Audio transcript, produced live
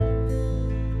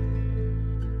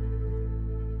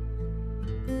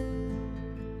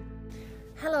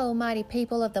Hello, mighty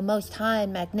people of the Most High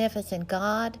and Magnificent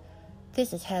God.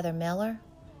 This is Heather Miller,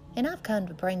 and I've come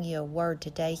to bring you a word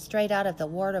today, straight out of the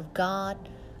Word of God.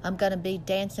 I'm going to be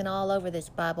dancing all over this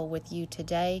Bible with you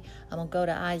today. I'm going to go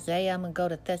to Isaiah, I'm going to go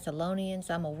to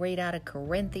Thessalonians, I'm going to read out of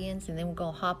Corinthians, and then we're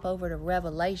going to hop over to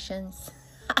Revelations.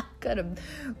 I'm going to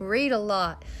read a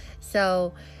lot.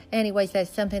 So, anyways,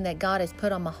 that's something that God has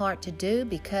put on my heart to do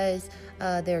because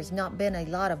there's not been a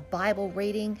lot of Bible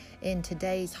reading in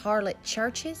today's harlot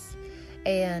churches.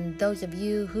 And those of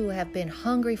you who have been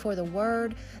hungry for the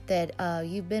Word, that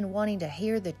you've been wanting to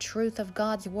hear the truth of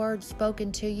God's Word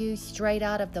spoken to you straight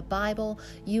out of the Bible,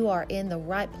 you are in the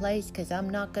right place, because I'm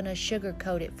not going to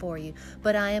sugarcoat it for you,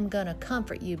 but I am going to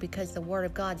comfort you, because the Word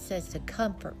of God says to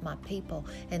comfort my people,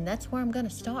 and that's where I'm going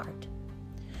to start.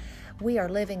 We are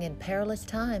living in perilous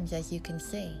times, as you can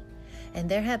see. And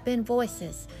there have been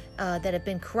voices that have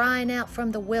been crying out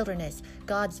from the wilderness.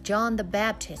 God's John the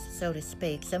Baptist, so to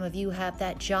speak. Some of you have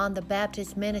that John the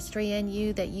Baptist ministry in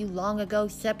you, that you long ago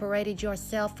separated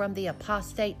yourself from the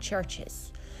apostate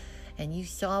churches. And you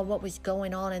saw what was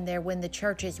going on in there when the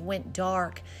churches went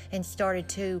dark and started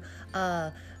to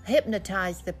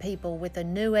hypnotize the people with a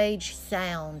new age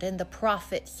sound. And the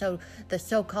prophets, so the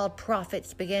so-called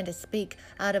prophets, began to speak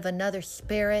out of another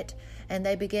spirit, and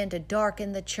they began to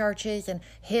darken the churches and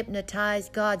hypnotize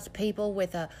God's people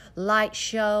with a light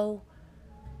show.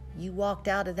 You walked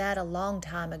out of that a long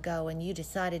time ago, and you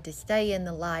decided to stay in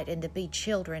the light and to be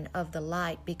children of the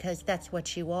light, because that's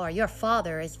what you are. Your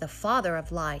Father is the Father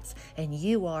of lights, and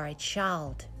you are a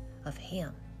child of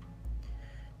Him.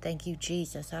 Thank you,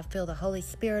 Jesus. I feel the Holy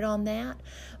Spirit on that.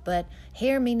 But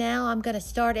hear me now. I'm going to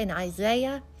start in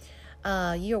Isaiah.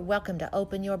 You're welcome to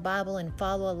open your Bible and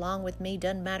follow along with me.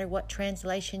 Doesn't matter what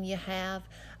translation you have.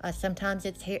 Sometimes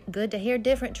it's good to hear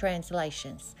different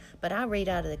translations. But I read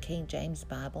out of the King James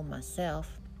Bible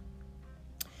myself.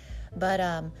 But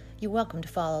you're welcome to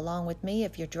follow along with me.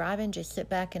 If you're driving, just sit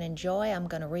back and enjoy. I'm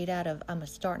going to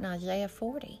start in Isaiah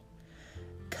 40.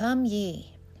 Come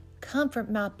ye, comfort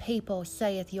my people,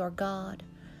 saith your God.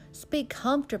 Speak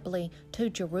comfortably to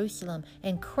Jerusalem,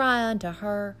 and cry unto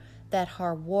her that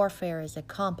her warfare is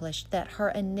accomplished, that her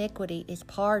iniquity is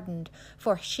pardoned.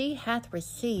 For she hath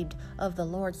received of the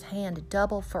Lord's hand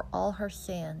double for all her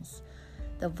sins.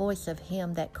 The voice of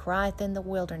him that crieth in the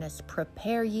wilderness,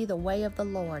 prepare ye the way of the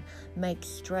Lord, make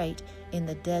straight in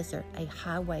the desert a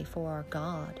highway for our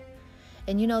God.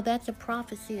 And you know, that's a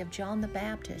prophecy of John the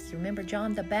Baptist. Remember,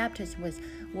 John the Baptist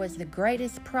was the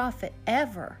greatest prophet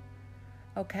ever.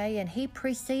 Okay, and he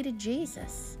preceded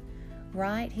Jesus,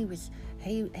 right?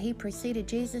 He preceded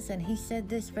Jesus, and he said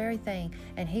this very thing.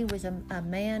 And he was a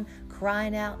man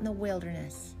crying out in the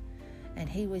wilderness, and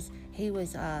he was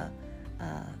a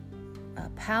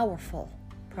powerful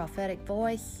prophetic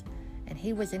voice, and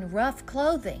he was in rough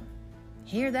clothing.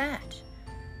 Hear that?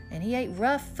 And he ate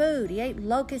rough food. He ate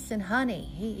locusts and honey.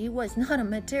 He was not a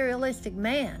materialistic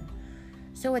man.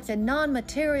 So it's a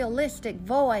non-materialistic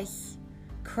voice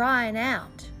crying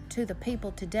out to the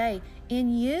people today in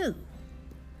you.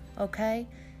 Okay?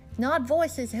 Not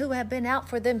voices who have been out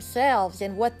for themselves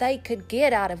and what they could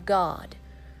get out of God.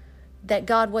 That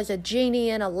God was a genie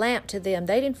in a lamp to them.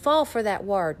 They didn't fall for that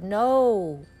word.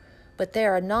 No. But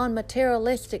they're a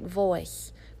non-materialistic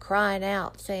voice crying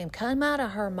out, saying, come out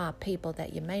of her, my people,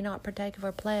 that you may not partake of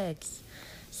her plagues.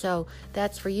 So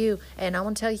that's for you. And I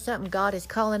want to tell you something. God is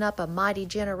calling up a mighty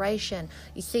generation.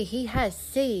 You see, he has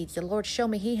seeds. The Lord showed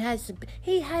me he has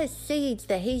seeds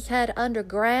that he's had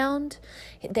underground.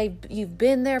 You've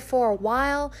been there for a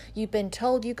while. You've been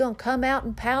told you're going to come out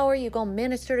in power. You're going to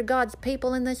minister to God's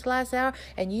people in this last hour.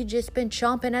 And you've just been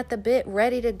chomping at the bit,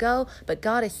 ready to go. But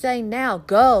God is saying, now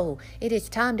go. It is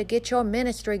time to get your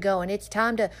ministry going. It's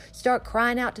time to start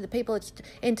crying out to the people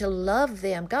and to love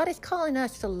them. God is calling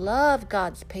us to love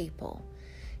God's people.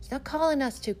 He's not calling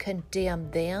us to condemn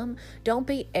them. Don't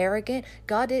be arrogant.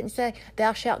 God didn't say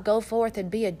thou shalt go forth and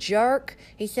be a jerk.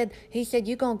 He said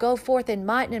you're going to go forth in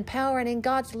might and in power and in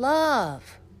God's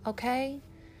love. Okay?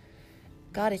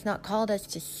 God has not called us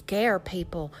to scare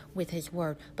people with his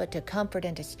word, but to comfort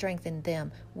and to strengthen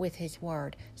them with his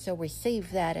word. So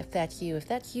receive that if that's you. If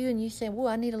that's you and you say,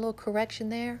 I need a little correction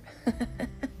there,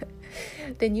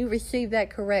 then you receive that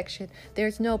correction.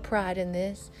 There's no pride in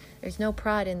this. There's no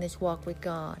pride in this walk with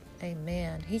God.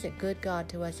 Amen. He's a good God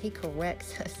to us. He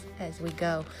corrects us as we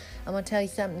go. I'm going to tell you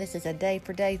something. This is a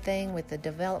day-for-day thing with the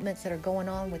developments that are going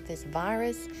on with this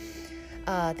virus.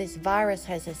 This virus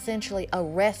has essentially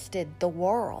arrested the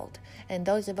world. And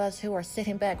those of us who are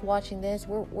sitting back watching this,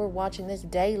 we're watching this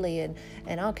daily. And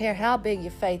I don't care how big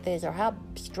your faith is or how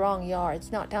strong you are.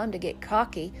 It's not time to get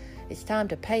cocky. It's time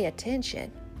to pay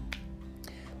attention.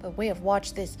 But we have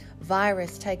watched this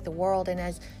virus take the world, and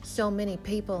as so many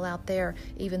people out there,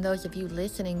 even those of you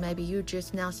listening, maybe you're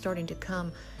just now starting to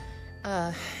come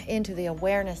into the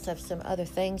awareness of some other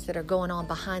things that are going on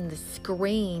behind the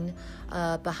screen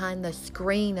of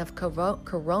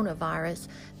coronavirus.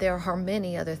 There are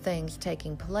many other things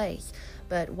taking place.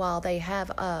 But while they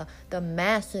have the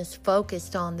masses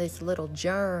focused on this little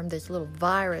germ, this little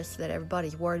virus that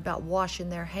everybody's worried about washing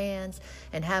their hands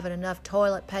and having enough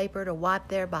toilet paper to wipe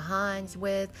their behinds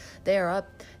with,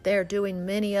 they're doing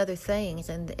many other things,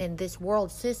 and this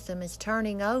world system is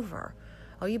turning over.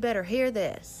 Oh, you better hear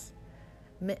this.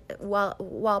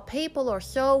 While people are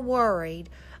so worried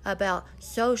about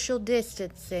social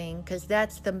distancing, because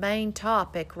that's the main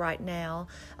topic right now,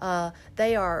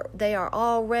 they are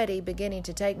already beginning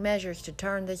to take measures to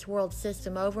turn this world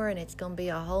system over, and it's going to be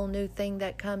a whole new thing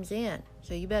that comes in.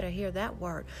 So you better hear that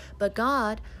word. But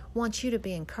God wants you to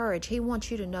be encouraged. He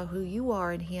wants you to know who you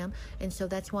are in Him, and so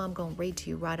that's why I'm going to read to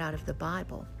you right out of the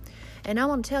Bible. And I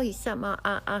want to tell you something.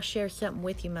 I'll share something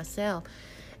with you myself.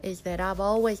 Is that I've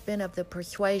always been of the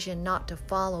persuasion not to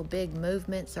follow big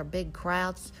movements or big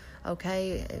crowds,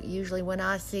 okay? Usually when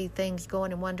I see things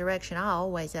going in one direction, I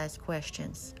always ask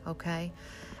questions, okay?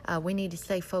 We need to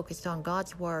stay focused on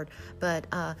God's Word. But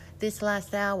this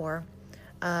last hour,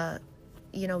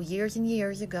 years and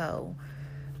years ago,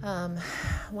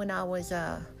 when I was,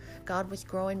 God was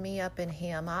growing me up in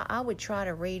Him, I would try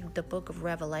to read the book of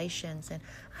Revelations, and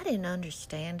I didn't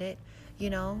understand it,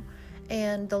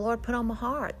 And the Lord put on my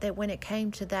heart that when it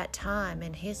came to that time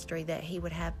in history that He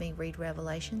would have me read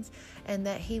Revelations, and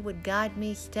that He would guide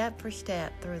me step for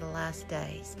step through the last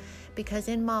days. Because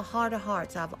in my heart of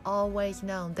hearts, I've always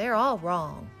known they're all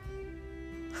wrong.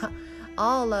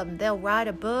 All of them. They'll write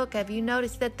a book. Have you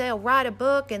noticed that they'll write a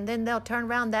book and then they'll turn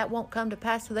around, that won't come to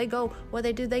pass? So they go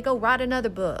write another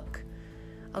book.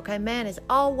 Okay, man is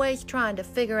always trying to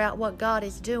figure out what God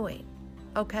is doing.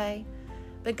 Okay?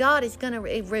 But God is going to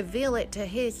reveal it to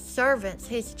His servants,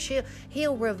 His children.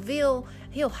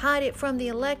 He'll hide it from the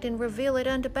elect and reveal it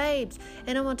unto babes.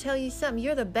 And I'm going to tell you something.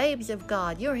 You're the babes of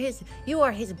God. You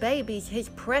are His babies, His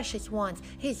precious ones,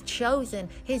 His chosen,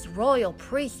 His royal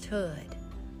priesthood.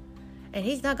 And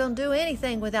He's not going to do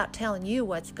anything without telling you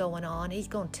what's going on. He's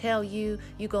going to tell you.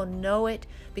 You're going to know it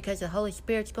because the Holy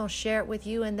Spirit's going to share it with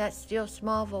you in that still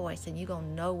small voice. And you're going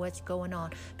to know what's going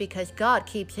on because God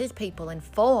keeps His people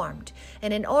informed.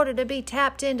 And in order to be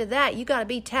tapped into that, you got to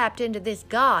be tapped into this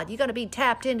God. You got to be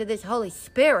tapped into this Holy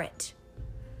Spirit.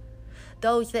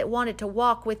 Those that wanted to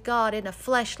walk with God in a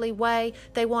fleshly way,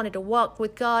 they wanted to walk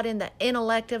with God in the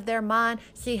intellect of their mind,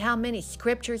 see how many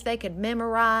scriptures they could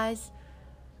memorize.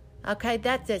 Okay,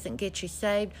 that doesn't get you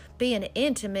saved. Being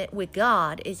intimate with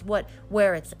God is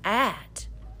where it's at.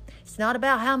 It's not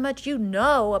about how much you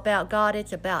know about God.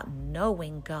 It's about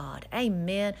knowing God.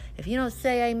 Amen. If you don't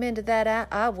say amen to that,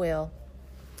 I will.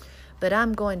 But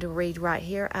I'm going to read right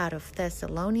here out of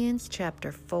Thessalonians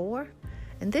chapter 4.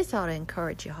 And this ought to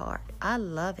encourage your heart. I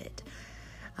love it.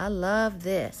 I love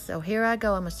this. So here I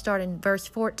go. I'm going to start in verse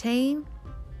 14.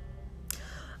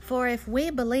 For if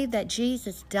we believe that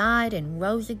Jesus died and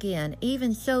rose again,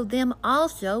 even so them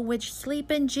also which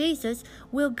sleep in Jesus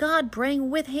will God bring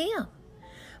with Him.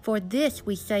 For this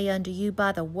we say unto you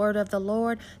by the word of the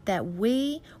Lord, that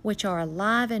we which are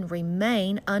alive and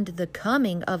remain unto the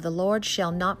coming of the Lord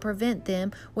shall not prevent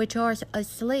them which are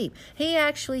asleep. He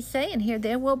actually saying here,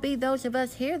 there will be those of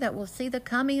us here that will see the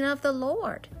coming of the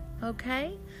Lord.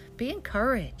 Okay? Be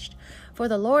encouraged. For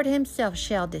the Lord Himself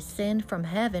shall descend from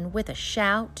heaven with a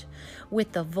shout,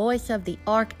 with the voice of the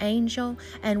archangel,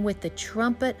 and with the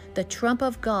trump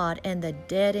of God, and the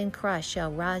dead in Christ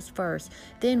shall rise first.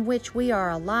 Then which we are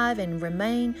alive and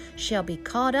remain shall be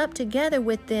caught up together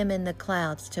with them in the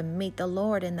clouds to meet the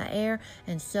Lord in the air,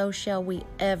 and so shall we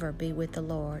ever be with the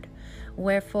Lord.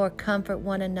 Wherefore comfort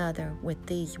one another with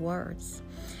these words.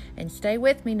 And stay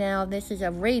with me now. This is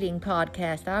a reading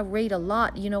podcast. I read a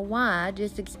lot. You know why? I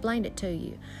just explained it to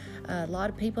you. A lot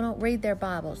of people don't read their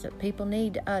Bibles. People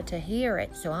need to hear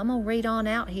it. So I'm going to read on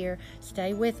out here.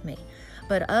 Stay with me.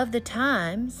 But of the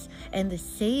times and the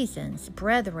seasons,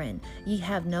 brethren, ye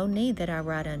have no need that I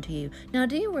write unto you. Now,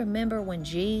 do you remember when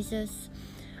Jesus...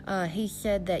 He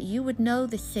said that you would know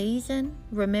the season.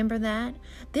 Remember that?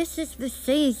 This is the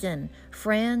season,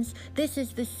 friends. This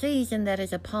is the season that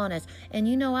is upon us.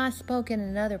 And I spoke in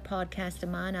another podcast of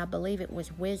mine. I believe it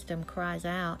was Wisdom Cries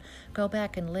Out. Go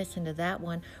back and listen to that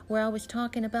one where I was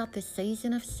talking about the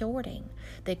season of sorting.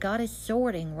 That God is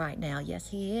sorting right now. Yes,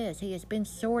 He is. He has been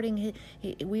sorting.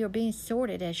 We are being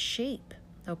sorted as sheep.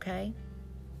 Okay?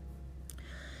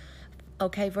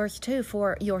 Okay, verse 2,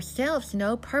 for yourselves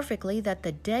know perfectly that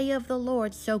the day of the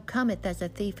Lord so cometh as a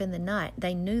thief in the night.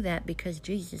 They knew that because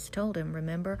Jesus told them,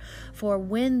 remember? For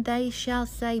when they shall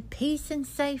say peace and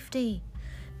safety,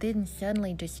 then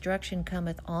suddenly destruction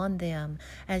cometh on them,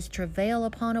 as travail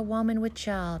upon a woman with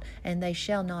child, and they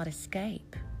shall not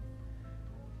escape.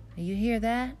 You hear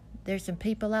that? There's some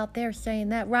people out there saying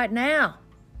that right now.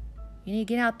 You need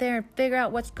to get out there and figure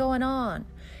out what's going on.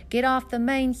 Get off the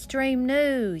mainstream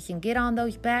news and get on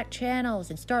those back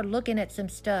channels and start looking at some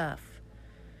stuff.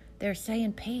 They're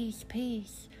saying peace,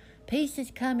 peace. Peace is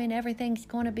coming. Everything's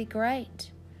going to be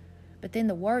great. But then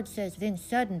the word says, then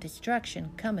sudden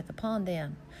destruction cometh upon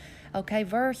them. Okay,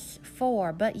 verse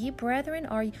 4. But ye brethren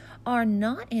are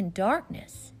not in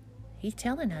darkness. He's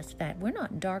telling us that we're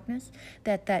not in darkness,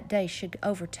 that day should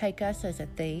overtake us as a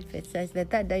thief. It says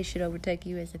that day should overtake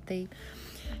you as a thief.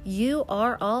 You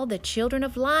are all the children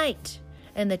of light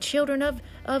and the children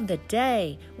of the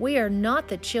day. We are not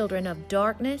the children of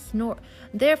darkness, nor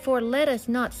therefore let us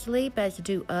not sleep as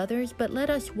do others, but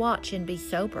let us watch and be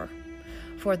sober.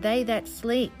 For they that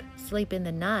sleep, sleep in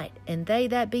the night, and they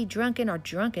that be drunken are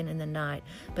drunken in the night.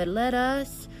 But let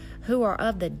us who are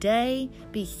of the day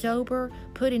be sober,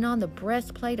 putting on the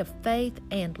breastplate of faith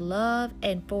and love,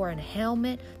 and for an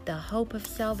helmet the hope of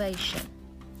salvation.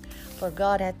 For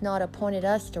God hath not appointed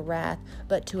us to wrath,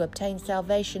 but to obtain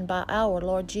salvation by our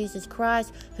Lord Jesus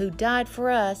Christ, who died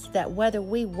for us, that whether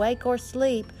we wake or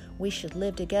sleep, we should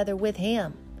live together with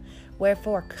him.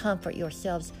 Wherefore comfort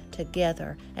yourselves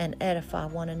together and edify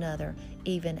one another,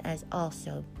 even as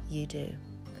also you do.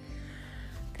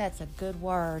 That's a good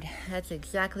word. That's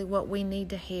exactly what we need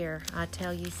to hear. I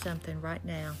tell you something right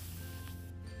now.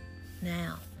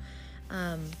 Now,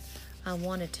 I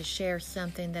wanted to share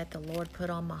something that the Lord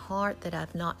put on my heart that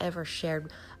I've not ever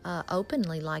shared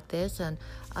openly like this, and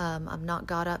I've not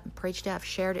got up and preached it. I've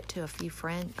shared it to a few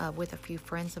friends, with a few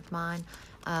friends of mine,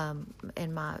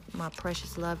 and my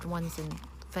precious loved ones and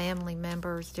family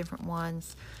members, different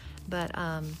ones. But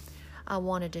I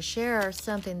wanted to share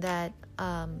something that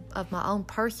of my own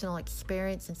personal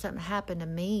experience, and something happened to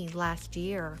me last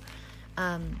year.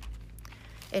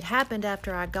 It happened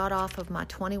after I got off of my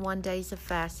 21 days of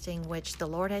fasting, which the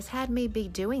Lord has had me be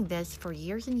doing this for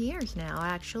years and years now.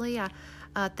 Actually,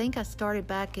 I think I started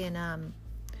back in,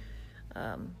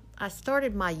 I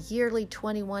started my yearly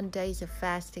 21 days of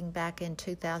fasting back in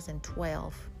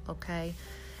 2012, okay?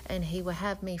 And he would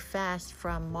have me fast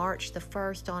from March the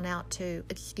 1st on out to,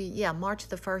 March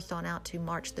the 1st on out to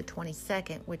March the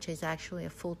 22nd, which is actually a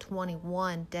full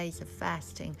 21 days of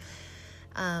fasting.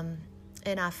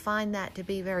 And I find that to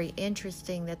be very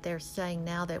interesting that they're saying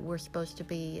now that we're supposed to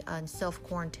be in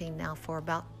self-quarantine now for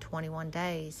about 21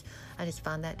 days. I just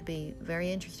find that to be a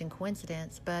very interesting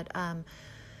coincidence. But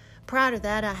prior to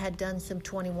that, I had done some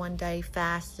 21-day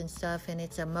fasts and stuff, and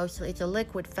it's a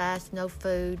liquid fast, no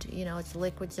food, it's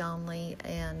liquids only,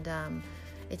 and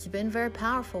it's been very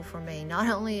powerful for me, not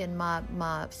only in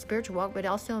my spiritual walk, but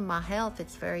also in my health.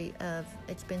 It's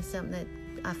been something that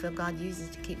I feel God uses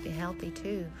to keep me healthy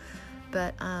too.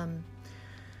 But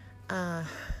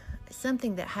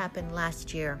something that happened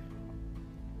last year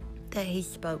that he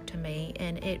spoke to me,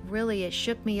 and it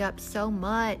shook me up so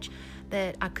much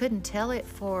that I couldn't tell it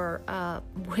for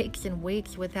weeks and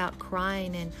weeks without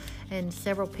crying. And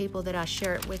several people that I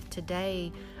share it with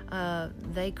today,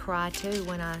 they cry too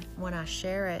when I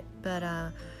share it. But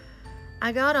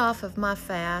I got off of my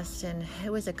fast, and it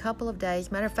was a couple of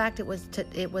days. Matter of fact, it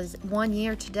was 1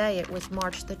 year today. It was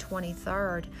March the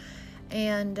 23rd.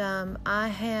 And I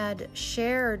had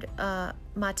shared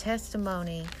my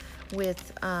testimony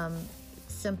with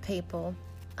some people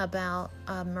about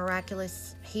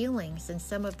miraculous healings and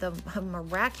some of the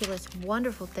miraculous,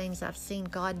 wonderful things I've seen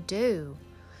God do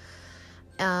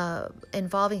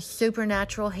involving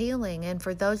supernatural healing. And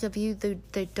for those of you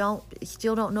that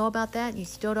still don't know about that, you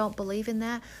still don't believe in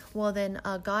that, well then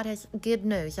God has good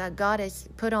news. God has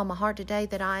put on my heart today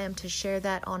that I am to share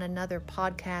that on another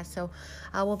podcast. So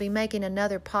I will be making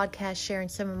another podcast sharing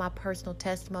some of my personal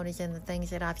testimonies and the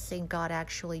things that I've seen God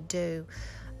actually do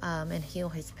and heal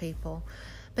his people.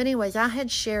 But anyways, I had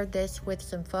shared this with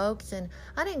some folks, and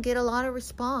I didn't get a lot of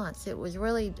response. It was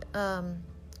really,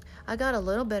 I got a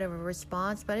little bit of a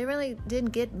response, but I really didn't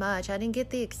get much. I didn't get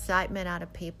the excitement out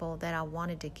of people that I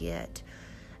wanted to get.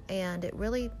 And it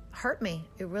really hurt me.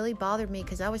 It really bothered me,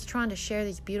 because I was trying to share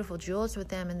these beautiful jewels with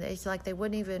them, and it's like they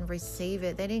wouldn't even receive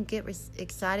it. They didn't get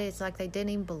excited. It's like they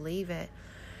didn't even believe it.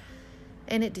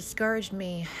 And it discouraged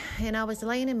me. And I was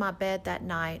laying in my bed that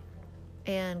night,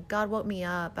 and God woke me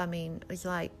up. I mean, it was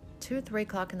like 2 or 3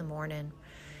 o'clock in the morning.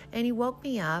 And he woke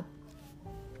me up.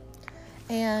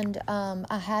 And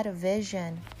I had a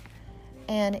vision.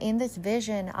 And in this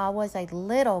vision, I was a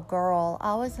little girl.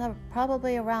 I was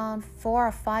probably around 4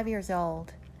 or 5 years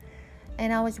old.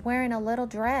 And I was wearing a little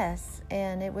dress.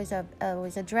 And it was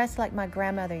a dress like my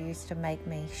grandmother used to make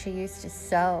me. She used to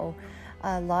sew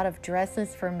a lot of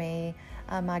dresses for me.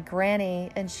 My granny,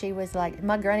 and she was like,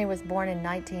 my granny was born in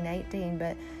 1918,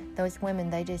 but those women,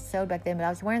 they just sewed back then. But I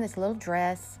was wearing this little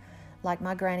dress like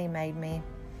my granny made me.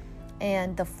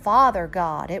 And the Father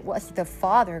God, it was the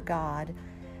Father God.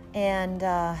 And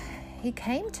he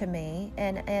came to me,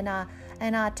 and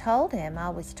I told him, I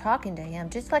was talking to him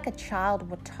just like a child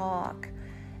would talk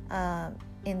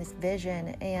in this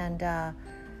vision. And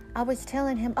I was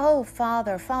telling him, oh,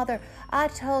 Father, I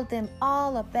told them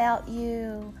all about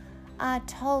you. I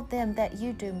told them that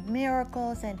you do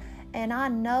miracles, and I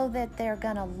know that they're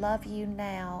going to love you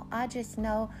now. I just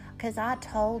know, because I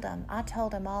told them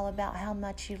all about how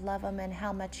much you love them and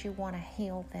how much you want to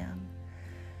heal them.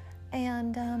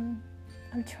 And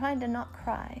I'm trying to not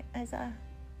cry as I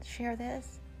share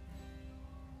this.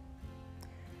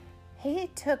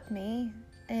 He took me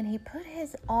and he put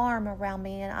his arm around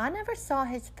me, and I never saw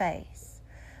his face,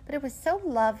 but it was so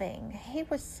loving. He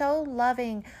was so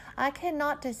loving. I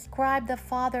cannot describe the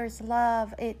Father's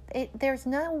love. There's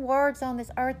no words on this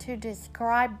earth to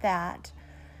describe that.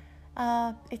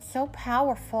 It's so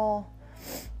powerful.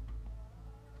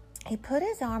 He put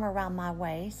his arm around my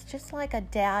waist, just like a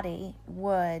daddy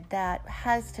would, that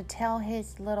has to tell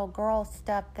his little girl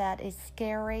stuff that is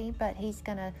scary, but he's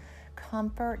going to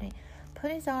comfort. He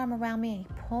put his arm around me, and he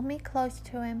pulled me close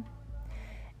to him,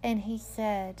 and he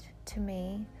said to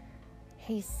me,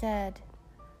 he said,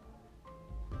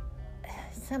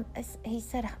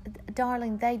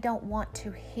 darling, they don't want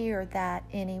to hear that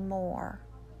anymore.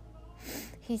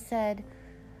 He said,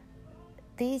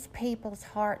 these people's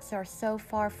hearts are so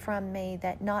far from me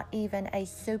that not even a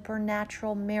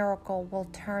supernatural miracle will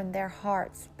turn their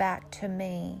hearts back to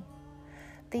me.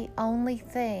 The only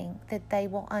thing that they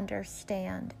will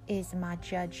understand is my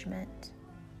judgment.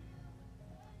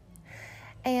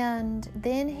 And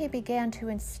then he began to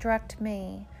instruct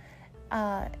me,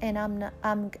 and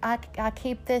I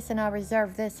keep this and I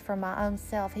reserve this for my own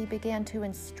self. He began to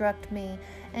instruct me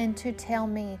and to tell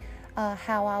me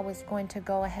how I was going to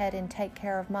go ahead and take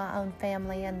care of my own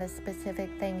family and the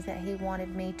specific things that he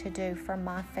wanted me to do for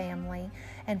my family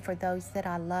and for those that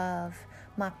I love,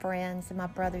 my friends and my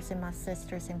brothers and my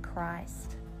sisters in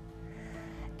Christ.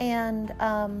 And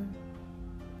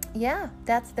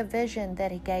that's the vision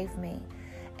that he gave me.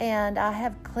 And I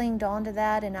have clinged on to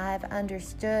that, and I have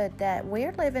understood that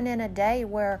we're living in a day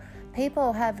where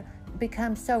people have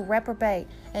become so reprobate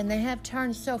and they have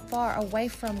turned so far away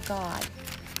from God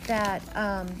that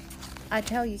I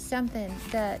tell you something,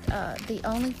 that the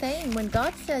only thing, when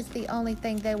God says the only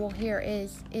thing they will hear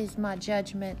is my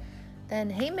judgment, then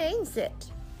he means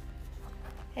it.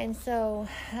 And so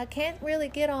I can't really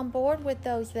get on board with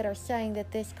those that are saying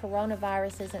that this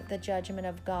coronavirus isn't the judgment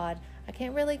of God. I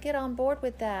can't really get on board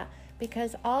with that,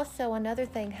 because also another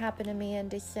thing happened to me in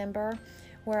December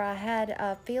where I had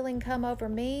a feeling come over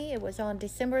me. It was on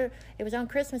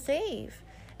Christmas Eve.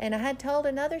 And I had told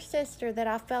another sister that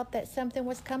I felt that something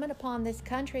was coming upon this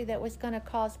country that was going to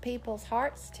cause people's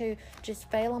hearts to just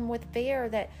fail them with fear.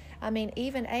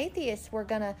 Even atheists were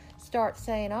going to start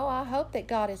saying, oh, I hope that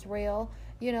God is real,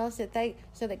 so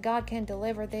that God can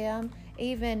deliver them.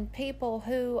 Even people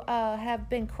who have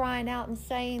been crying out and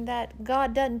saying that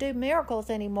God doesn't do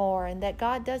miracles anymore and that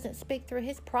God doesn't speak through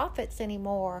his prophets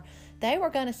anymore. They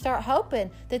were going to start hoping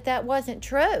that that wasn't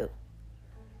true.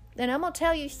 And I'm going to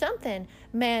tell you something,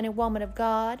 man and woman of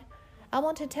God. I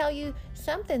want to tell you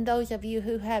something, those of you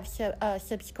who have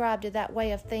subscribed to that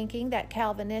way of thinking, that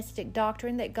Calvinistic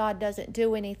doctrine that God doesn't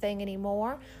do anything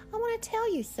anymore. I want to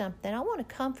tell you something. I want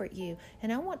to comfort you.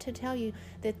 And I want to tell you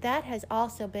that has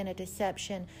also been a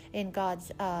deception in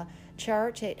God's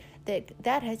church.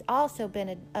 That has also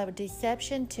been a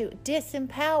deception to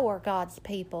disempower God's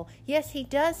people. Yes, he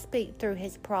does speak through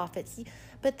his prophets,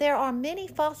 but there are many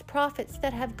false prophets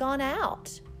that have gone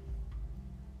out.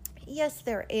 Yes,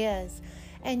 there is.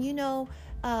 And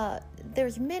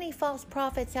there's many false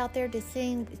prophets out there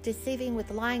deceiving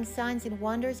with lying signs and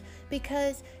wonders,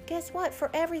 because guess what?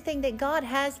 For everything that God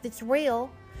has that's real,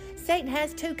 Satan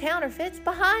has two counterfeits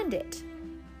behind it.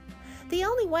 The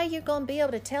only way you're going to be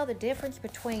able to tell the difference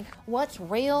between what's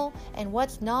real and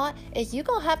what's not is you're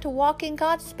going to have to walk in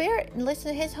God's Spirit and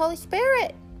listen to his Holy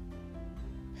Spirit.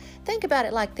 Think about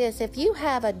it like this. If you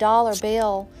have a dollar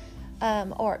bill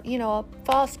or a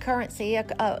false currency,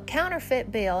 a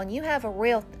counterfeit bill, and you have a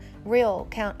real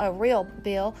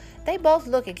bill, they both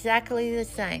look exactly the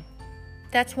same.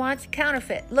 That's why it's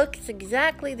counterfeit. Looks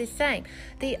exactly the same.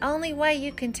 The only way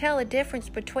you can tell a difference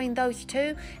between those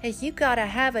two is you got to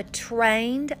have a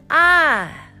trained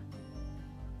eye.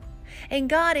 And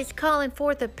God is calling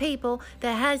forth a people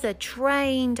that has a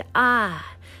trained eye.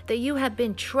 That you have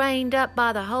been trained up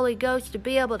by the Holy Ghost to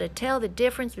be able to tell the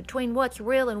difference between what's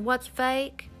real and what's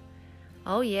fake.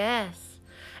 Oh, yes.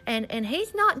 And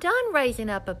He's not done raising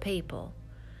up a people.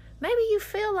 Maybe you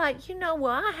feel like, well,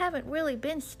 I haven't really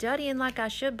been studying like I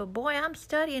should, but boy, I'm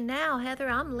studying now, Heather.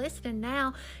 I'm listening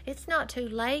now. It's not too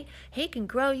late. He can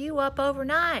grow you up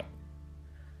overnight.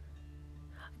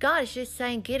 God is just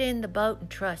saying, get in the boat and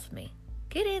trust me.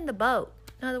 Get in the boat.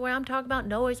 In other words, I'm talking about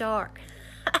Noah's Ark.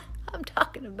 I'm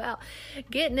talking about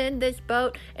getting in this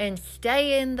boat and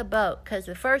stay in the boat. Because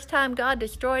the first time God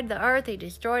destroyed the earth, He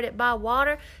destroyed it by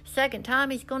water. Second time,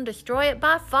 He's going to destroy it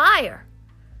by fire.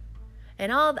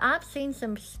 And I've seen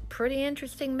some pretty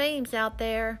interesting memes out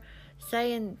there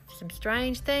saying some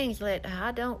strange things that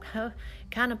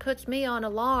kind of puts me on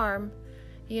alarm,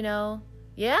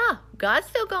 Yeah, God's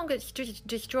still going to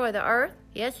destroy the earth.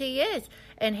 Yes, He is.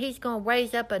 And He's going to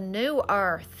raise up a new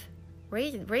earth.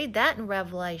 Read that in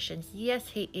Revelations. Yes,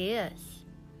 He is.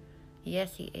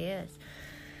 Yes, He is.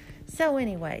 So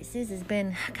anyways, this has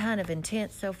been kind of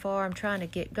intense so far. I'm trying to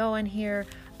get going here.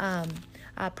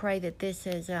 I pray that this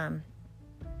is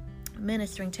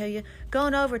ministering to you.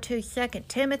 Going over to 2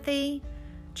 Timothy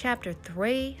chapter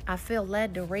 3. I feel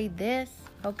led to read this,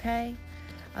 okay?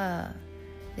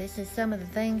 This is some of the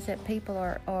things that people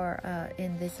are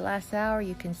in this last hour.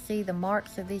 You can see the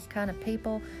marks of these kind of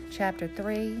people. Chapter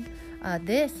 3.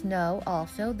 This know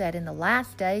also that in the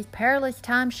last days perilous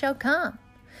times shall come.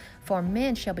 For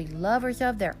men shall be lovers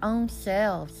of their own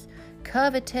selves,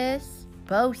 covetous,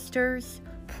 boasters,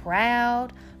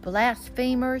 proud,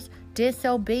 blasphemers,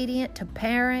 disobedient to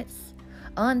parents,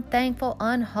 unthankful,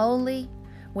 unholy,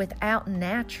 without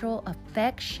natural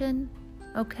affection.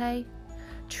 Okay?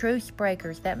 Truce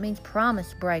breakers, that means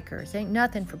promise breakers. Ain't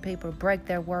nothing for people to break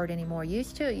their word anymore. It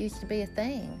used to be a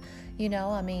thing.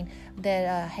 That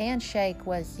a handshake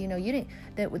was,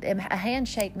 a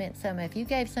handshake meant something. If you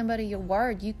gave somebody your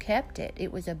word, you kept it.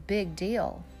 It was a big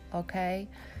deal, okay?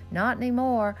 Not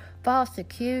anymore. False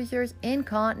accusers,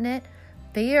 incontinent,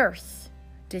 fierce,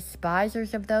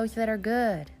 despisers of those that are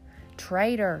good,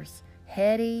 traitors,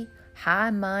 heady,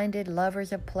 high-minded,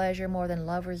 lovers of pleasure more than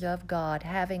lovers of God,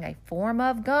 having a form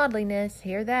of godliness,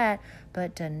 hear that,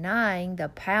 but denying the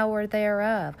power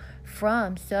thereof.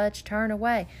 From such turn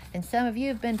away. And some of you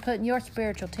have been putting your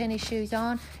spiritual tennis shoes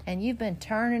on, and you've been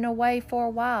turning away for a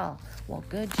while. Well,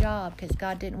 good job, because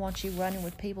God didn't want you running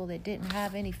with people that didn't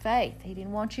have any faith. He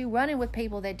didn't want you running with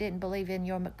people that didn't believe in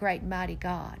your great and mighty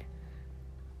God.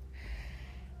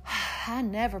 I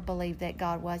never believed that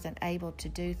God wasn't able to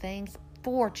do things.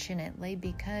 Fortunately,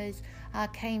 because I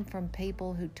came from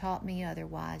people who taught me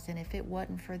otherwise. And if it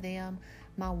wasn't for them,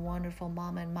 my wonderful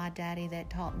mama and my daddy that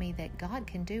taught me that God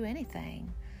can do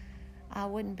anything, I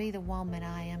wouldn't be the woman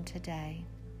I am today.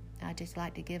 I'd just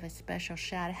like to give a special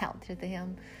shout out to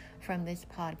them from this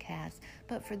podcast.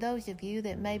 But for those of you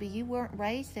that maybe you weren't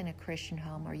raised in a Christian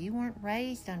home, or you weren't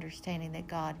raised understanding that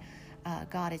God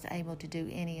is able to do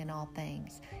any and all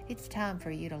things, it's time for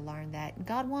you to learn that.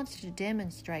 God wants to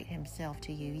demonstrate Himself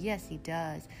to you. Yes, He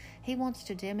does. He wants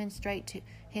to demonstrate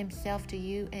Himself to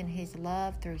you in His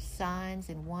love through signs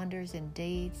and wonders and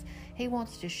deeds. He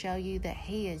wants to show you that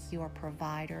He is your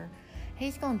provider.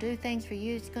 He's going to do things for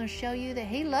you. It's going to show you that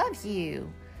He loves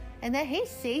you and that He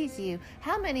sees you.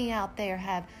 How many out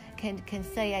there can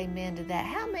say amen to that?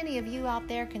 How many of you out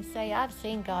there can say, I've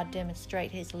seen God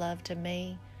demonstrate His love to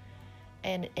me?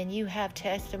 And you have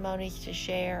testimonies to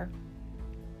share?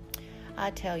 I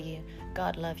tell you,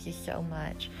 God loves you so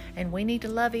much. And we need to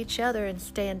love each other and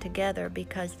stand together,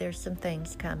 because there's some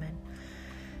things coming.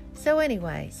 So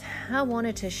anyways, I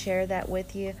wanted to share that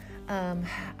with you.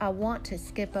 I want to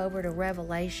skip over to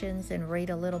Revelations and read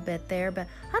a little bit there, but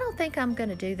I don't think I'm going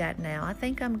to do that now. I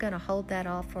think I'm going to hold that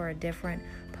off for a different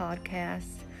podcast.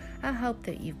 I hope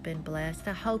that you've been blessed.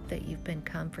 I hope that you've been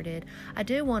comforted. I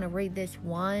do want to read this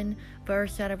one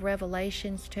verse out of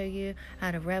Revelations to you,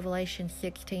 out of Revelation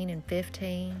 16 and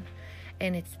 15.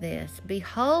 And it's this: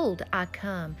 Behold, I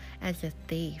come as a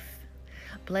thief.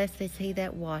 Blessed is he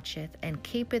that watcheth, and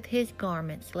keepeth his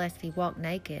garments, lest he walk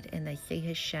naked, and they see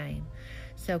his shame.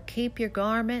 So keep your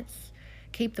garments.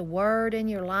 Keep the word in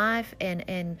your life,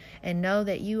 and know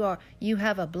that you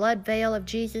have a blood veil of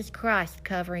Jesus Christ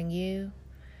covering you.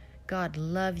 God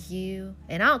loves you,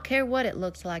 and I don't care what it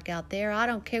looks like out there. I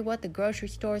don't care what the grocery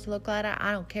stores look like.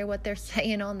 I don't care what they're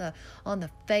saying on the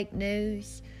fake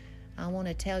news. I want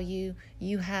to tell you,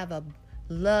 you have a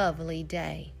lovely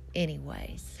day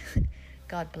anyways.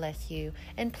 God bless you.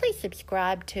 And please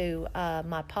subscribe to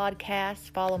my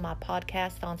podcast. Follow my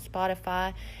podcast on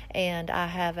Spotify. And I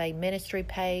have a ministry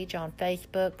page on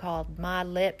Facebook called My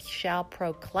Lips Shall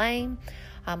Proclaim.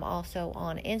 I'm also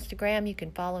on Instagram. You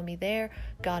can follow me there.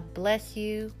 God bless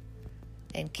you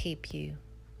and keep you.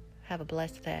 Have a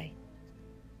blessed day.